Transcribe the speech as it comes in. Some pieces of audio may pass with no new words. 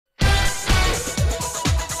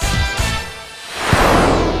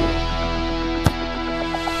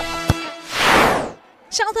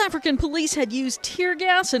South African police had used tear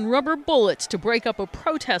gas and rubber bullets to break up a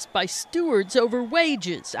protest by stewards over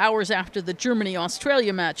wages hours after the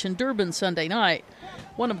Germany-Australia match in Durban Sunday night.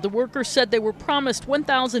 One of the workers said they were promised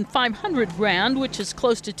 1,500 rand, which is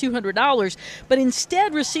close to $200, but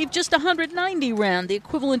instead received just 190 rand, the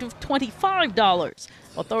equivalent of $25.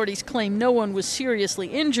 Authorities claim no one was seriously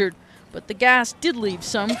injured, but the gas did leave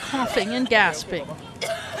some coughing and gasping.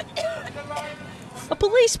 A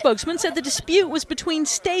police spokesman said the dispute was between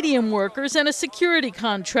stadium workers and a security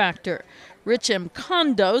contractor. Rich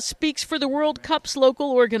Mkhando speaks for the World Cup's local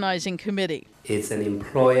organizing committee. It's an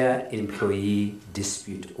employer-employee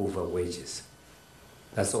dispute over wages.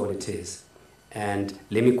 That's all it is. And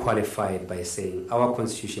let me qualify it by saying our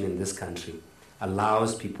constitution in this country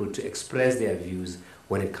allows people to express their views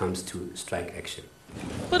when it comes to strike action.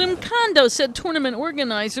 But Mkhando said tournament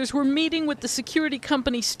organizers were meeting with the security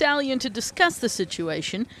company Stallion to discuss the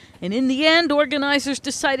situation, and in the end, organizers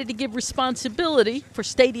decided to give responsibility for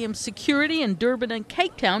stadium security in Durban and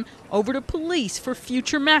Cape Town over to police for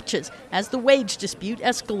future matches as the wage dispute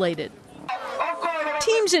escalated.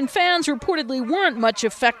 Teams and fans reportedly weren't much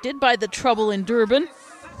affected by the trouble in Durban.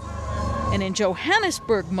 And in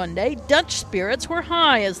Johannesburg Monday, Dutch spirits were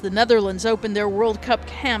high as the Netherlands opened their World Cup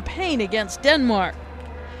campaign against Denmark.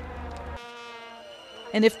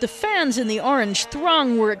 And if the fans in the orange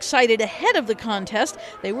throng were excited ahead of the contest,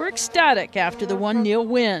 they were ecstatic after the 1-0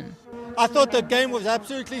 win. I thought the game was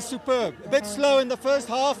absolutely superb. A bit slow in the first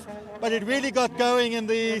half, but it really got going in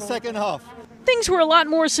the second half. Things were a lot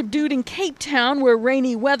more subdued in Cape Town, where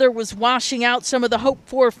rainy weather was washing out some of the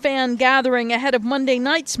hoped-for fan gathering ahead of Monday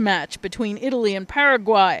night's match between Italy and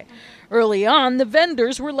Paraguay. Early on, the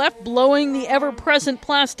vendors were left blowing the ever-present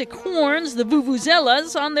plastic horns, the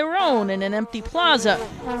vuvuzelas, on their own in an empty plaza.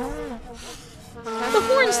 The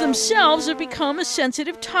horns themselves have become a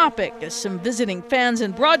sensitive topic, as some visiting fans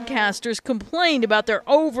and broadcasters complained about their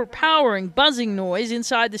overpowering buzzing noise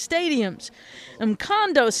inside the stadiums.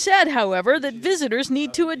 Mkhando said, however, that visitors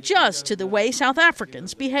need to adjust to the way South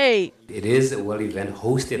Africans behave. It is a world event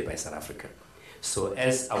hosted by South Africa. So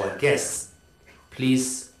as our guests,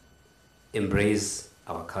 please embrace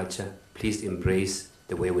our culture. Please embrace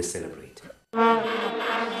the way we celebrate.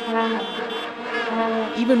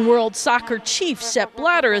 Even World Soccer chief Sepp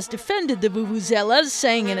Blatter has defended the vuvuzelas,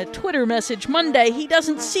 saying in a Twitter message Monday he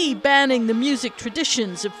doesn't see banning the music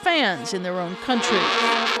traditions of fans in their own country.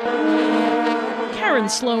 Karen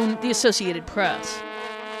Sloan, The Associated Press.